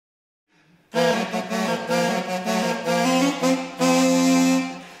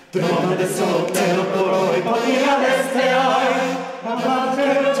This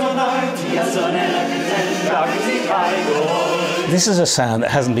is a sound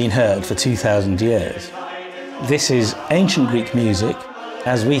that hasn't been heard for 2,000 years. This is ancient Greek music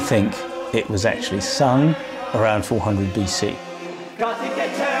as we think it was actually sung around 400 BC.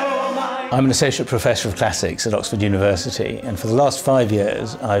 I'm an associate professor of classics at Oxford University, and for the last 5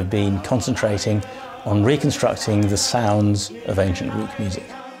 years I've been concentrating on reconstructing the sounds of ancient Greek music.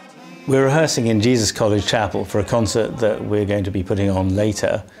 We're rehearsing in Jesus College Chapel for a concert that we're going to be putting on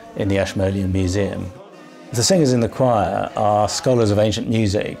later in the Ashmolean Museum. The singers in the choir are scholars of ancient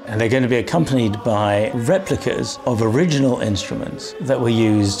music, and they're going to be accompanied by replicas of original instruments that were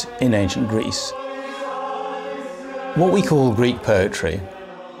used in ancient Greece. What we call Greek poetry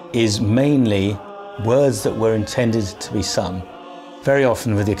is mainly words that were intended to be sung, very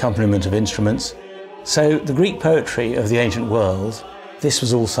often with the accompaniment of instruments. So the Greek poetry of the ancient world, this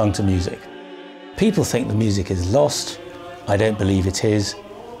was all sung to music. People think the music is lost. I don't believe it is.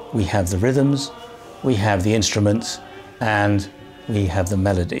 We have the rhythms, we have the instruments, and we have the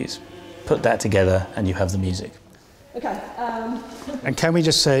melodies. Put that together and you have the music. Okay. And can we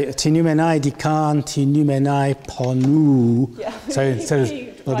just say, tinumenai dikan, tinumenai ponu? Yeah. So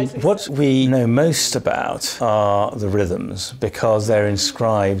what we know most about are the rhythms because they're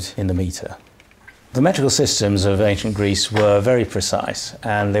inscribed in the meter. The metrical systems of ancient Greece were very precise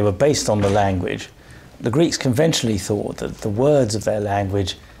and they were based on the language. The Greeks conventionally thought that the words of their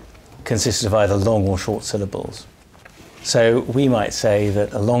language consisted of either long or short syllables. So we might say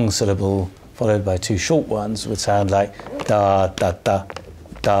that a long syllable followed by two short ones would sound like da, da, da,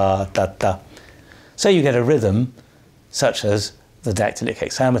 da, da, da. So you get a rhythm such as the dactylic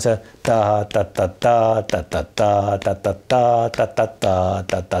hexameter, da, da, da, da, da, da, da, da, da, da, da, da, da,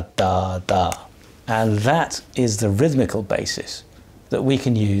 da, da, da, da. And that is the rhythmical basis that we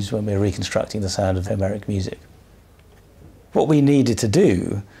can use when we're reconstructing the sound of Homeric music. What we needed to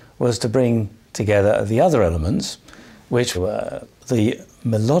do was to bring together the other elements, which were the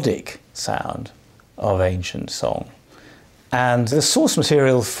melodic sound of ancient song. And the source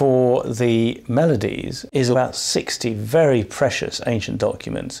material for the melodies is about 60 very precious ancient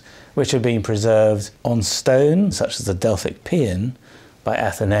documents, which have been preserved on stone, such as the Delphic Paean by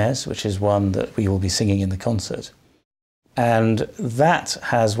Athenaeus, which is one that we will be singing in the concert. And that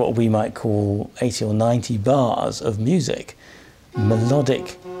has what we might call 80 or 90 bars of music,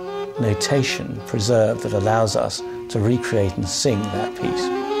 melodic notation preserved that allows us to recreate and sing that piece.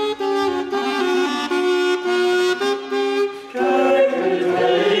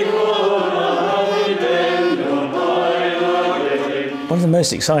 One of the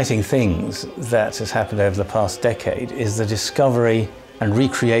most exciting things that has happened over the past decade is the discovery and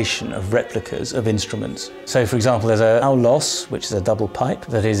recreation of replicas of instruments. So for example, there's an Aulos, which is a double pipe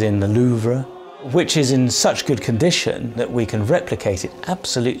that is in the Louvre, which is in such good condition that we can replicate it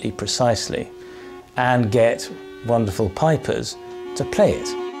absolutely precisely and get wonderful pipers to play it.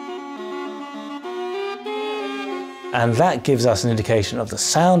 And that gives us an indication of the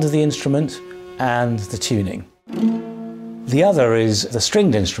sound of the instrument and the tuning. The other is the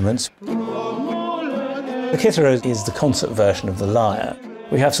stringed instruments. The Kithara is the concert version of the lyre.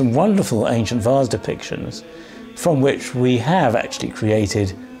 We have some wonderful ancient vase depictions from which we have actually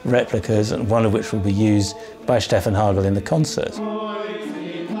created replicas, and one of which will be used by Stefan Hagel in the concert.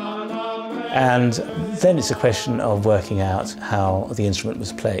 And then it's a question of working out how the instrument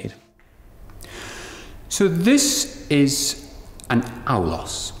was played. So this is an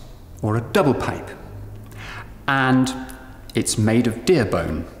aulos, or a double pipe, and it's made of deer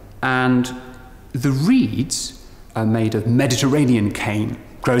bone, and the reeds are made of Mediterranean cane,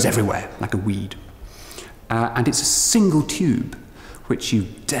 grows everywhere like a weed, and it's a single tube which you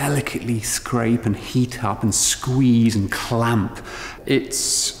delicately scrape and heat up and squeeze and clamp.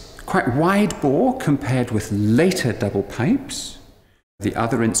 It's quite wide bore compared with later double pipes. The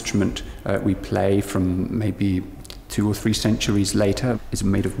other instrument we play from maybe 2 or 3 centuries later is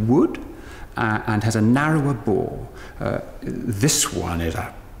made of wood and has a narrower bore. This one is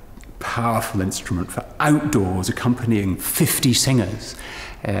a powerful instrument for outdoors, accompanying 50 singers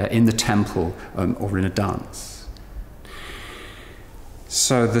in the temple or in a dance.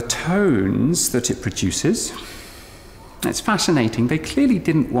 So the tones that it produces, it's fascinating. They clearly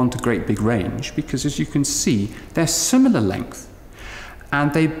didn't want a great big range because, as you can see, they're similar length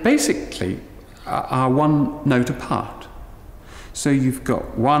and they basically are one note apart. So you've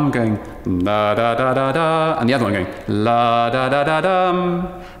got one going la da da da da and the other one going la da da da dum,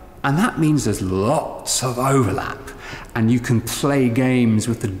 and that means there's lots of overlap and you can play games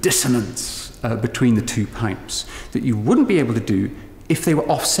with the dissonance between the two pipes that you wouldn't be able to do if they were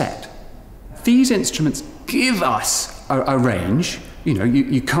offset these instruments give us a range. You know,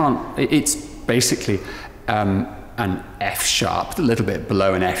 you can't, it's basically an F sharp, a little bit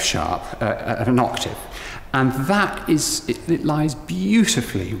below an F sharp, at an octave. And that is, it lies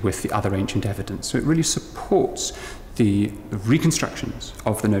beautifully with the other ancient evidence. So it really supports the reconstructions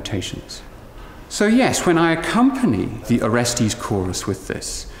of the notations. So yes, when I accompany the Orestes chorus with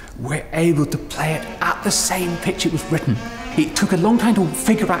this, we're able to play it at the same pitch it was written. It took a long time to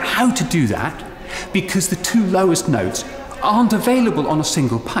figure out how to do that because the two lowest notes aren't available on a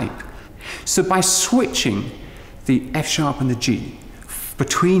single pipe. So by switching the F sharp and the G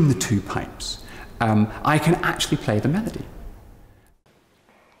between the two pipes, I can actually play the melody.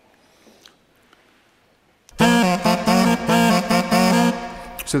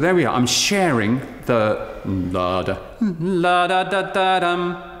 So there we are. I'm sharing the la da la da da da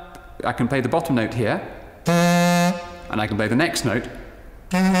dum. I can play the bottom note here, and I can play the next note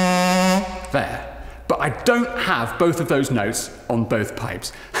there. But I don't have both of those notes on both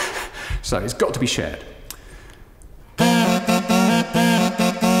pipes, so it's got to be shared.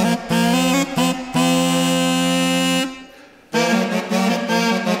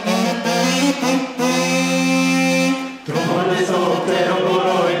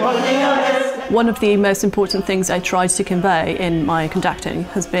 One of the most important things I tried to convey in my conducting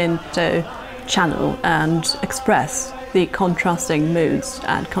has been to channel and express the contrasting moods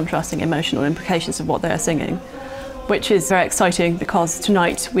and contrasting emotional implications of what they are singing, which is very exciting because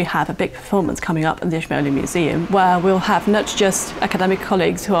tonight we have a big performance coming up in the Ishmaeli Museum where we'll have not just academic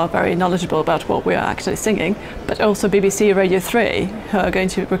colleagues who are very knowledgeable about what we are actually singing, but also BBC Radio 3 who are going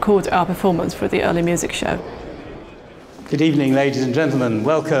to record our performance for the early music show. Good evening, ladies and gentlemen.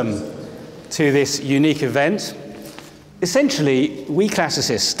 Welcome to this unique event. Essentially, we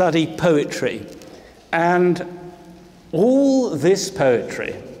classicists study poetry, and all this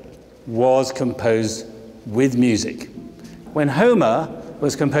poetry was composed with music. When Homer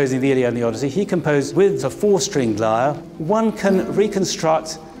was composing the Iliad and the Odyssey, he composed with a four-stringed lyre. One can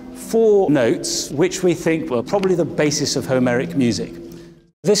reconstruct four notes, which we think were probably the basis of Homeric music.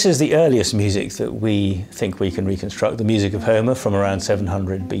 This is the earliest music that we think we can reconstruct, the music of Homer from around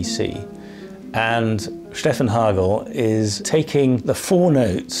 700 BC. And Stefan Hagel is taking the four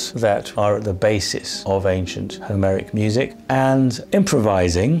notes that are at the basis of ancient Homeric music and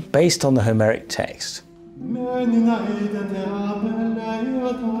improvising based on the Homeric text.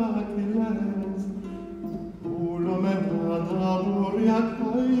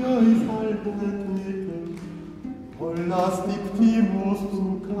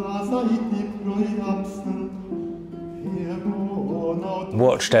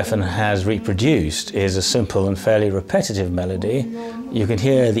 What Stefan has reproduced is a simple and fairly repetitive melody. You can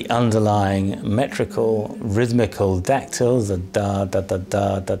hear the underlying metrical, rhythmical dactyl, the da, da, da,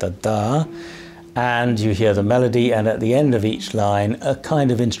 da, da, da, da, and you hear the melody, and at the end of each line, a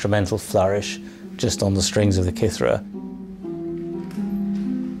kind of instrumental flourish just on the strings of the Kithara.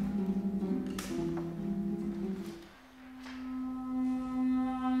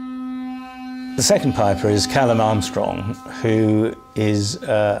 The second piper is Callum Armstrong, who is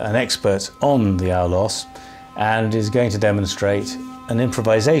an expert on the Aulos and is going to demonstrate an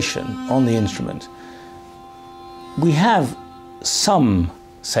improvisation on the instrument. We have some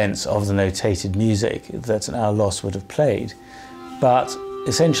sense of the notated music that an Aulos would have played, but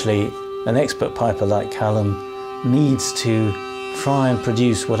essentially an expert piper like Callum needs to try and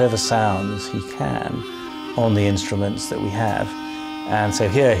produce whatever sounds he can on the instruments that we have. And so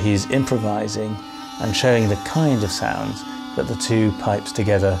here he's improvising and showing the kind of sounds that the two pipes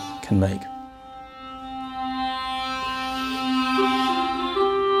together can make.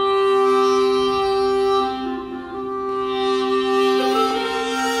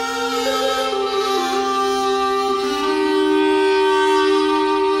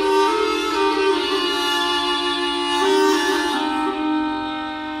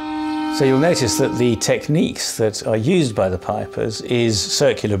 So you'll notice that the techniques that are used by the pipers is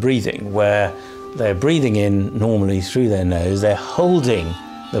circular breathing, where they're breathing in normally through their nose, they're holding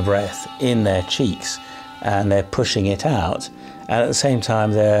the breath in their cheeks and they're pushing it out, and at the same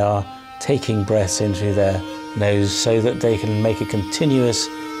time they are taking breaths into their nose so that they can make a continuous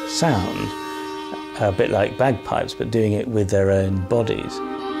sound, a bit like bagpipes, but doing it with their own bodies.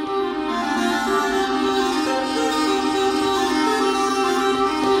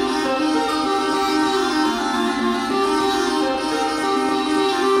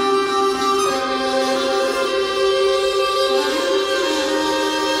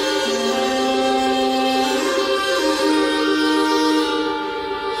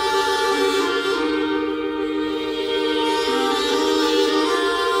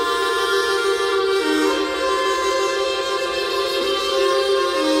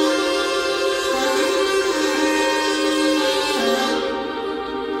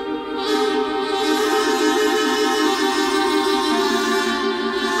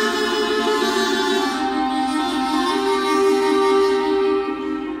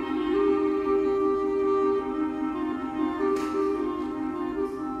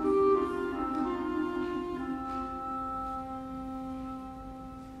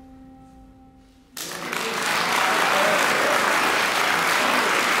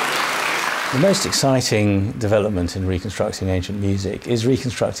 most exciting development in reconstructing ancient music is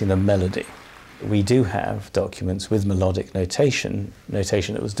reconstructing the melody. We do have documents with melodic notation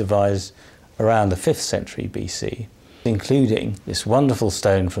that was devised around the 5th century BC, including this wonderful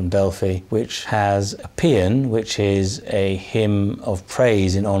stone from Delphi, which has a paean, which is a hymn of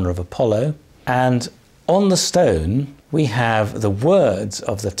praise in honour of Apollo. And on the stone, we have the words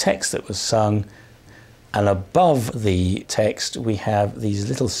of the text that was sung, and above the text, we have these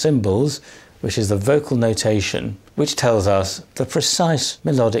little symbols, which is the vocal notation, which tells us the precise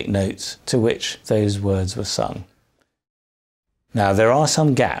melodic notes to which those words were sung. Now, there are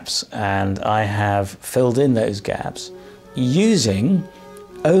some gaps, and I have filled in those gaps using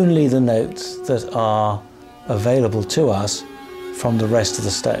only the notes that are available to us from the rest of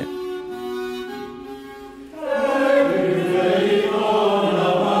the stone.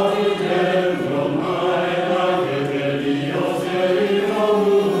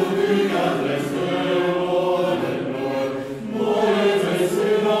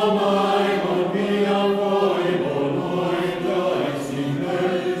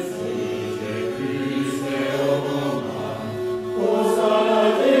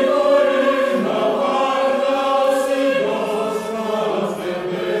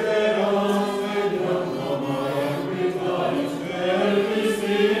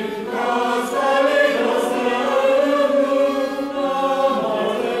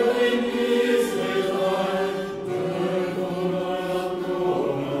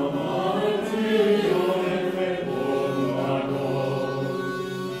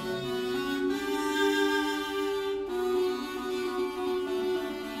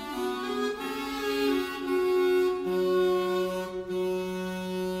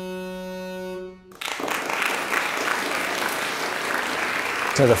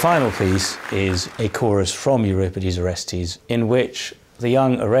 So the final piece is a chorus from Euripides' Orestes, in which the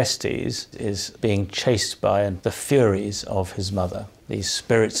young Orestes is being chased by the furies of his mother, these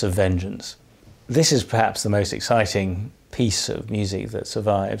spirits of vengeance. This is perhaps the most exciting piece of music that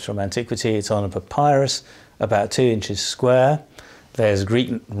survives from antiquity. It's on a papyrus about 2 inches square. There's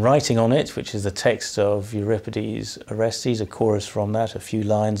Greek writing on it, which is the text of Euripides' Orestes, a chorus from that, a few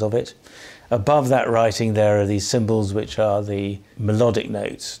lines of it. Above that writing there are these symbols which are the melodic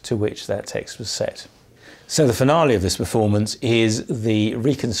notes to which that text was set. So the finale of this performance is the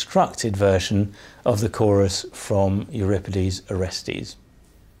reconstructed version of the chorus from Euripides' Orestes.